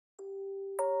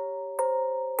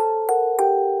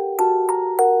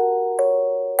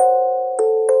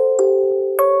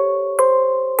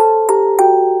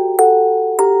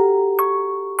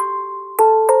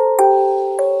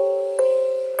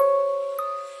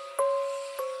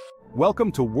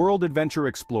Welcome to World Adventure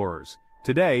Explorers.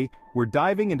 Today, we're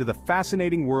diving into the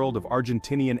fascinating world of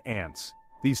Argentinian ants.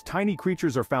 These tiny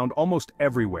creatures are found almost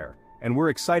everywhere, and we're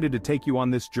excited to take you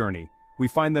on this journey. We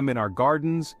find them in our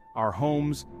gardens, our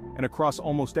homes, and across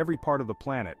almost every part of the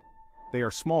planet. They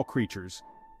are small creatures,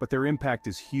 but their impact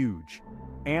is huge.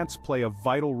 Ants play a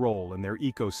vital role in their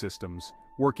ecosystems,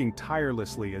 working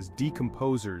tirelessly as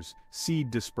decomposers,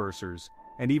 seed dispersers,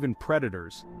 and even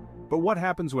predators. But what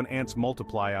happens when ants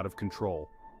multiply out of control?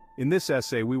 In this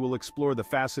essay, we will explore the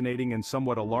fascinating and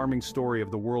somewhat alarming story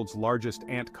of the world's largest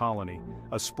ant colony,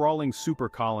 a sprawling super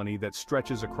colony that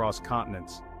stretches across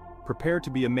continents. Prepare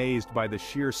to be amazed by the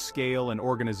sheer scale and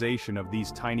organization of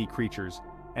these tiny creatures,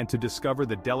 and to discover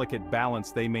the delicate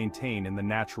balance they maintain in the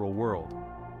natural world.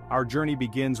 Our journey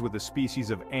begins with a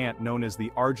species of ant known as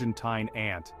the Argentine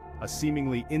ant, a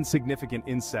seemingly insignificant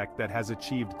insect that has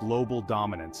achieved global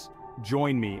dominance.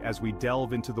 Join me as we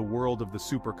delve into the world of the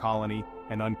super colony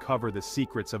and uncover the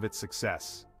secrets of its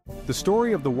success. The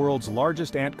story of the world's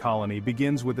largest ant colony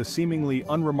begins with a seemingly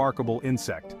unremarkable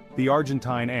insect, the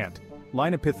Argentine ant,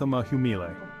 Linapithema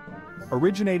humile.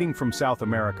 Originating from South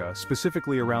America,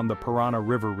 specifically around the Parana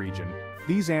River region,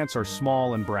 these ants are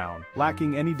small and brown,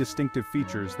 lacking any distinctive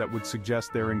features that would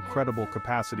suggest their incredible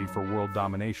capacity for world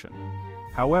domination.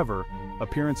 However,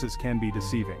 appearances can be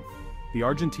deceiving. The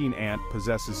Argentine ant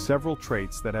possesses several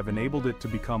traits that have enabled it to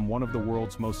become one of the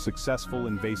world's most successful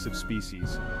invasive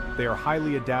species. They are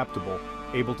highly adaptable,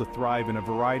 able to thrive in a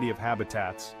variety of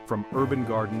habitats, from urban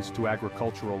gardens to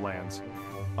agricultural lands.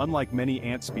 Unlike many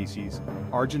ant species,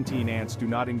 Argentine ants do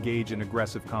not engage in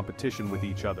aggressive competition with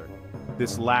each other.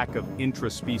 This lack of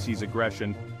intra-species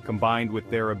aggression, combined with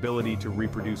their ability to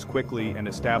reproduce quickly and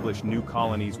establish new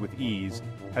colonies with ease,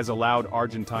 has allowed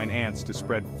Argentine ants to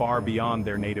spread far beyond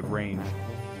their native range.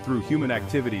 Through human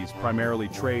activities, primarily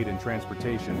trade and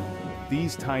transportation,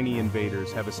 these tiny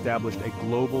invaders have established a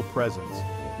global presence,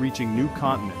 reaching new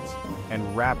continents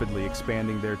and rapidly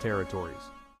expanding their territories.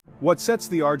 What sets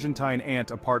the Argentine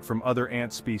ant apart from other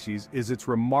ant species is its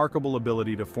remarkable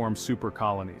ability to form super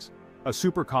colonies. A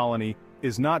super colony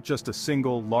is not just a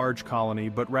single, large colony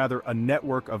but rather a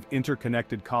network of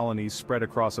interconnected colonies spread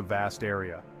across a vast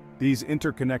area. These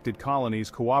interconnected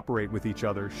colonies cooperate with each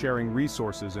other, sharing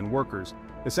resources and workers,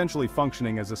 essentially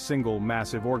functioning as a single,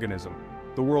 massive organism.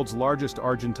 The world's largest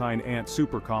Argentine ant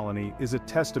super colony is a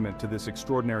testament to this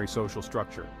extraordinary social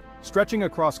structure. Stretching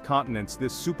across continents,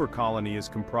 this super colony is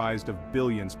comprised of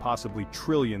billions, possibly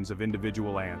trillions of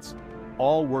individual ants,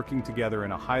 all working together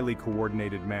in a highly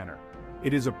coordinated manner.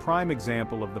 It is a prime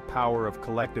example of the power of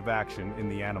collective action in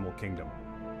the animal kingdom.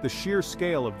 The sheer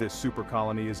scale of this super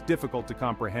colony is difficult to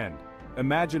comprehend.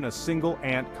 Imagine a single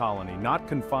ant colony not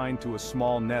confined to a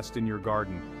small nest in your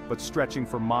garden, but stretching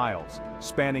for miles,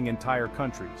 spanning entire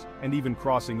countries, and even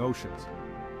crossing oceans.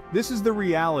 This is the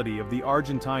reality of the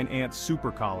Argentine ant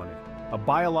super colony, a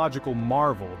biological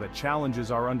marvel that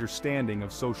challenges our understanding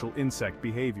of social insect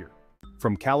behavior.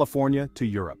 From California to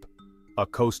Europe, a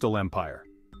coastal empire.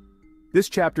 This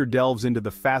chapter delves into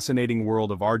the fascinating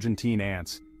world of Argentine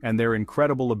ants and their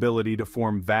incredible ability to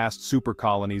form vast super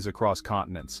colonies across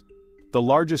continents. The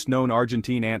largest known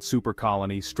Argentine ant super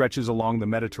colony stretches along the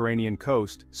Mediterranean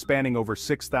coast, spanning over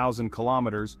 6,000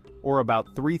 kilometers, or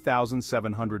about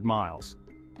 3,700 miles.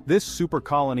 This super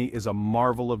colony is a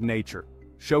marvel of nature,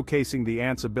 showcasing the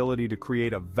ants' ability to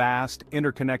create a vast,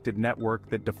 interconnected network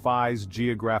that defies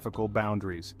geographical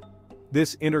boundaries.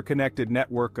 This interconnected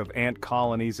network of ant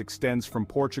colonies extends from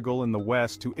Portugal in the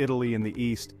west to Italy in the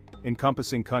east,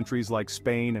 encompassing countries like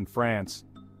Spain and France.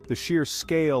 The sheer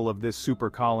scale of this super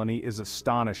colony is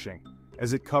astonishing,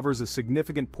 as it covers a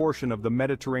significant portion of the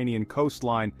Mediterranean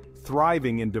coastline,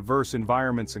 thriving in diverse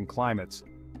environments and climates.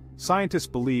 Scientists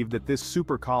believe that this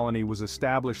super colony was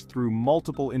established through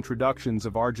multiple introductions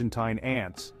of Argentine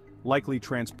ants, likely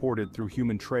transported through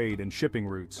human trade and shipping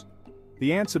routes.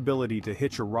 The ants' ability to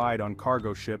hitch a ride on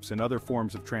cargo ships and other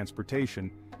forms of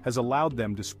transportation has allowed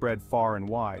them to spread far and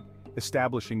wide,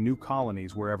 establishing new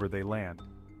colonies wherever they land.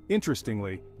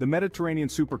 Interestingly, the Mediterranean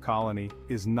super colony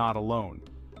is not alone.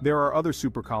 There are other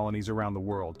super colonies around the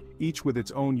world, each with its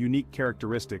own unique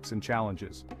characteristics and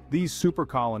challenges. These super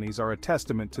colonies are a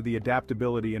testament to the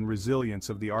adaptability and resilience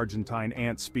of the Argentine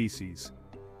ant species.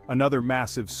 Another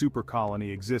massive super colony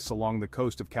exists along the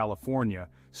coast of California,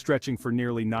 stretching for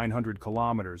nearly 900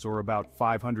 kilometers or about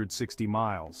 560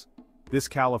 miles. This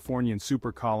Californian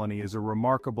super colony is a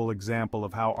remarkable example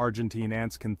of how Argentine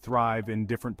ants can thrive in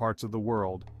different parts of the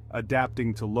world,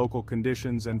 adapting to local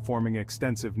conditions and forming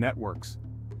extensive networks.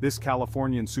 This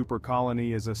Californian super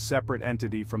colony is a separate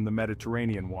entity from the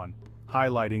Mediterranean one,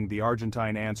 highlighting the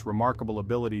Argentine ant's remarkable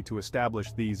ability to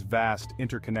establish these vast,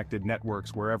 interconnected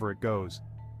networks wherever it goes.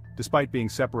 Despite being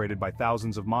separated by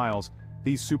thousands of miles,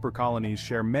 these supercolonies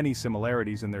share many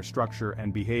similarities in their structure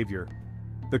and behavior.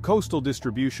 The coastal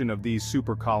distribution of these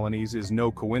supercolonies is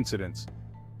no coincidence.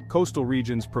 Coastal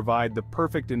regions provide the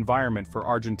perfect environment for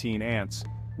Argentine ants,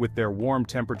 with their warm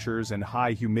temperatures and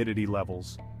high humidity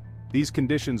levels. These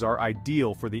conditions are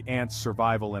ideal for the ants'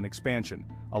 survival and expansion,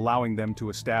 allowing them to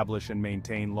establish and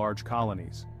maintain large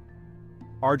colonies.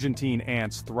 Argentine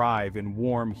ants thrive in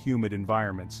warm, humid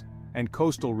environments, and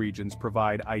coastal regions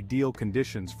provide ideal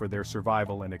conditions for their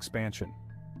survival and expansion.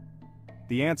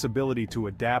 The ants' ability to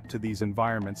adapt to these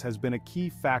environments has been a key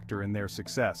factor in their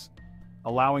success,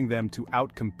 allowing them to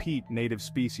outcompete native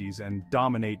species and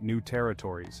dominate new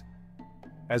territories.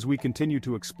 As we continue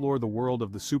to explore the world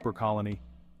of the supercolony,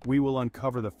 we will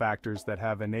uncover the factors that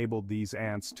have enabled these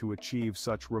ants to achieve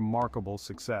such remarkable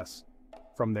success.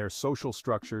 From their social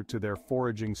structure to their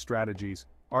foraging strategies,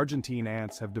 Argentine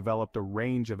ants have developed a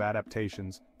range of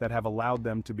adaptations that have allowed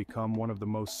them to become one of the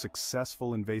most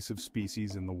successful invasive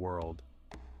species in the world.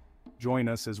 Join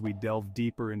us as we delve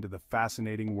deeper into the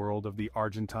fascinating world of the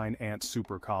Argentine ant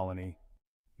supercolony.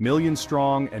 Millions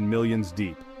strong and millions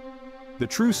deep. The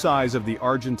true size of the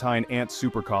Argentine ant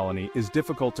supercolony is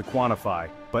difficult to quantify,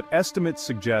 but estimates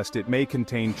suggest it may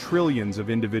contain trillions of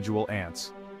individual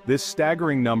ants. This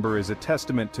staggering number is a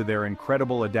testament to their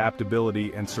incredible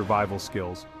adaptability and survival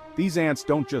skills. These ants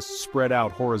don't just spread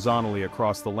out horizontally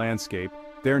across the landscape,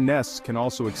 their nests can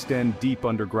also extend deep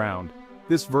underground.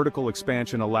 This vertical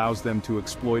expansion allows them to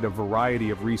exploit a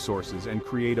variety of resources and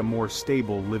create a more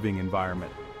stable living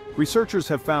environment. Researchers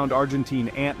have found Argentine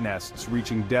ant nests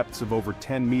reaching depths of over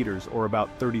 10 meters or about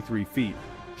 33 feet,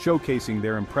 showcasing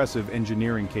their impressive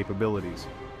engineering capabilities.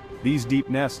 These deep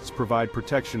nests provide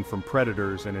protection from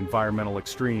predators and environmental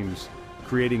extremes,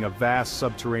 creating a vast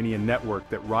subterranean network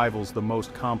that rivals the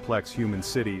most complex human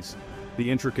cities. The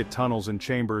intricate tunnels and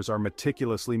chambers are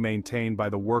meticulously maintained by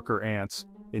the worker ants,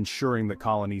 ensuring the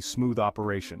colony's smooth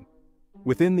operation.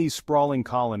 Within these sprawling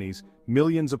colonies,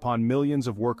 millions upon millions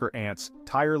of worker ants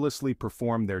tirelessly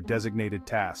perform their designated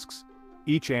tasks.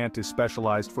 Each ant is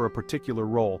specialized for a particular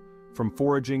role, from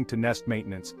foraging to nest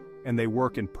maintenance, and they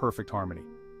work in perfect harmony.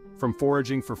 From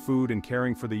foraging for food and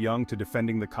caring for the young to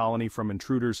defending the colony from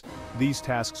intruders, these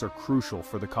tasks are crucial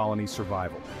for the colony's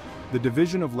survival. The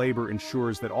division of labor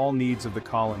ensures that all needs of the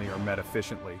colony are met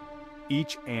efficiently.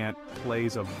 Each ant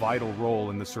plays a vital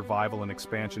role in the survival and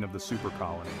expansion of the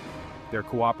supercolony. Their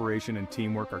cooperation and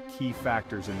teamwork are key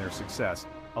factors in their success,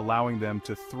 allowing them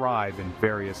to thrive in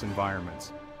various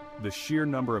environments. The sheer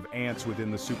number of ants within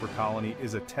the supercolony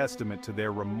is a testament to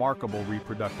their remarkable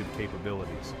reproductive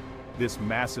capabilities. This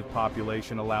massive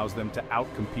population allows them to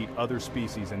outcompete other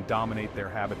species and dominate their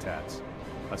habitats.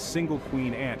 A single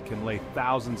queen ant can lay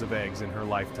thousands of eggs in her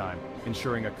lifetime,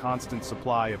 ensuring a constant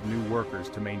supply of new workers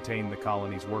to maintain the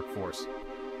colony's workforce.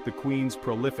 The queen's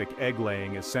prolific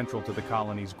egg-laying is central to the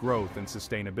colony's growth and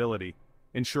sustainability,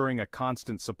 ensuring a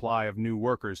constant supply of new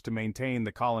workers to maintain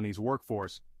the colony's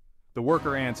workforce. The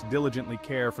worker ants diligently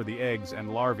care for the eggs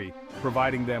and larvae,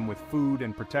 providing them with food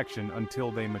and protection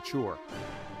until they mature.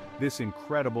 This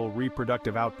incredible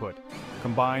reproductive output,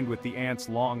 combined with the ants'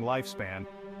 long lifespan,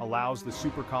 allows the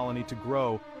supercolony to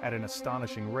grow at an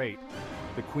astonishing rate.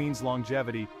 The queen's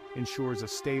longevity ensures a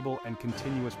stable and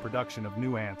continuous production of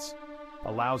new ants,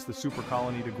 allows the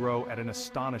supercolony to grow at an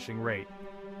astonishing rate.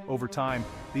 Over time,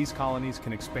 these colonies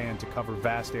can expand to cover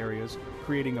vast areas,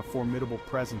 creating a formidable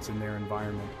presence in their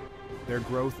environment. Their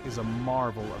growth is a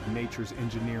marvel of nature's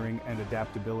engineering and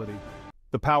adaptability.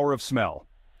 The power of smell,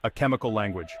 a chemical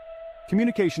language.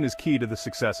 Communication is key to the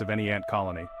success of any ant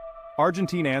colony.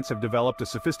 Argentine ants have developed a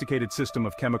sophisticated system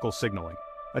of chemical signaling,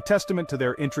 a testament to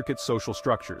their intricate social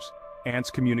structures.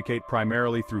 Ants communicate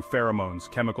primarily through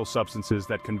pheromones, chemical substances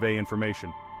that convey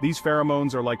information. These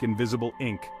pheromones are like invisible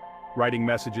ink, writing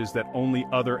messages that only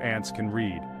other ants can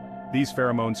read. These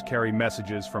pheromones carry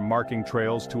messages from marking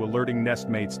trails to alerting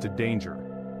nestmates to danger.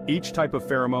 Each type of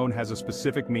pheromone has a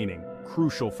specific meaning,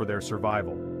 crucial for their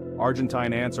survival.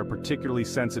 Argentine ants are particularly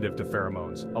sensitive to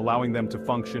pheromones, allowing them to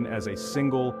function as a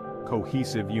single,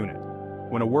 cohesive unit.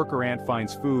 When a worker ant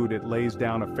finds food, it lays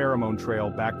down a pheromone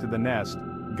trail back to the nest,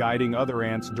 guiding other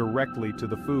ants directly to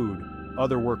the food.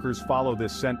 Other workers follow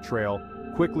this scent trail,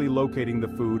 quickly locating the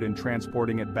food and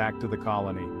transporting it back to the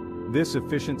colony. This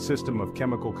efficient system of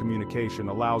chemical communication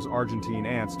allows Argentine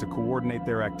ants to coordinate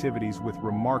their activities with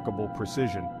remarkable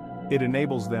precision. It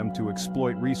enables them to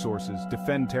exploit resources,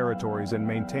 defend territories, and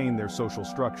maintain their social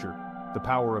structure. The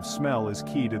power of smell is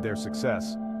key to their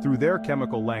success. Through their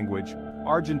chemical language,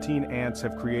 Argentine ants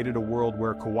have created a world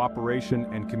where cooperation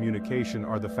and communication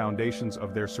are the foundations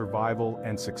of their survival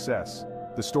and success.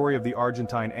 The story of the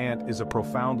Argentine ant is a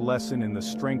profound lesson in the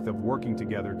strength of working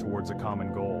together towards a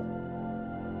common goal.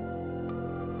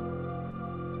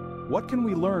 What can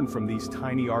we learn from these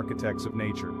tiny architects of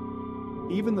nature?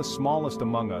 Even the smallest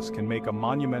among us can make a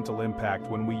monumental impact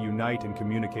when we unite and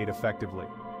communicate effectively.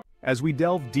 As we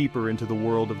delve deeper into the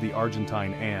world of the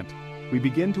Argentine ant, we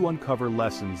begin to uncover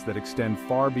lessons that extend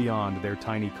far beyond their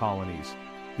tiny colonies.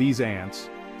 These ants,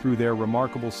 through their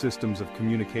remarkable systems of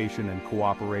communication and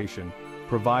cooperation,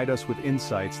 provide us with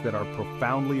insights that are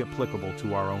profoundly applicable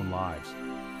to our own lives.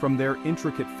 From their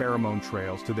intricate pheromone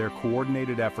trails to their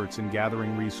coordinated efforts in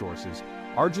gathering resources,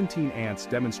 Argentine ants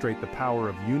demonstrate the power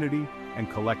of unity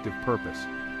and collective purpose.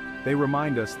 They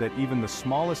remind us that even the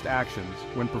smallest actions,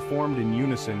 when performed in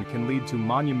unison, can lead to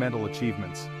monumental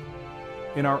achievements.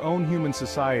 In our own human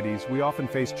societies, we often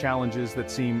face challenges that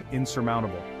seem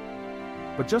insurmountable.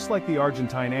 But just like the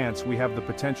Argentine ants, we have the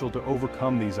potential to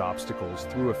overcome these obstacles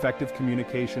through effective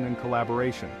communication and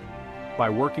collaboration. By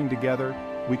working together,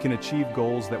 we can achieve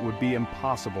goals that would be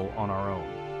impossible on our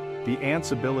own. The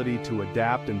ant's ability to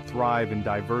adapt and thrive in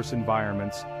diverse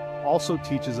environments also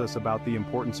teaches us about the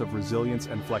importance of resilience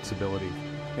and flexibility.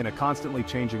 In a constantly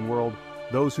changing world,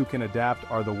 those who can adapt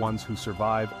are the ones who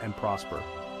survive and prosper.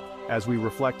 As we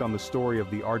reflect on the story of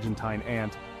the Argentine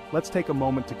ant, let's take a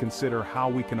moment to consider how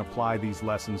we can apply these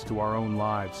lessons to our own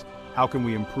lives. How can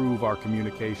we improve our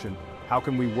communication? How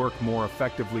can we work more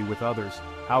effectively with others?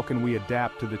 How can we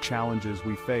adapt to the challenges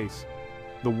we face?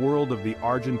 The world of the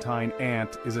Argentine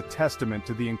ant is a testament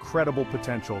to the incredible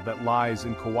potential that lies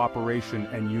in cooperation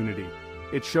and unity.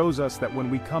 It shows us that when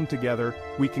we come together,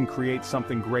 we can create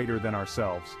something greater than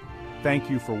ourselves. Thank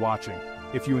you for watching.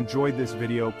 If you enjoyed this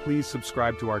video, please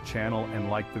subscribe to our channel and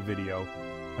like the video.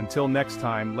 Until next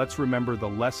time, let's remember the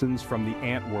lessons from the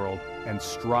ant world and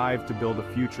strive to build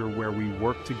a future where we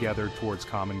work together towards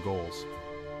common goals.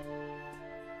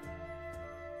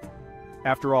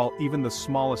 After all, even the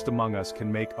smallest among us can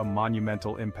make a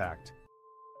monumental impact.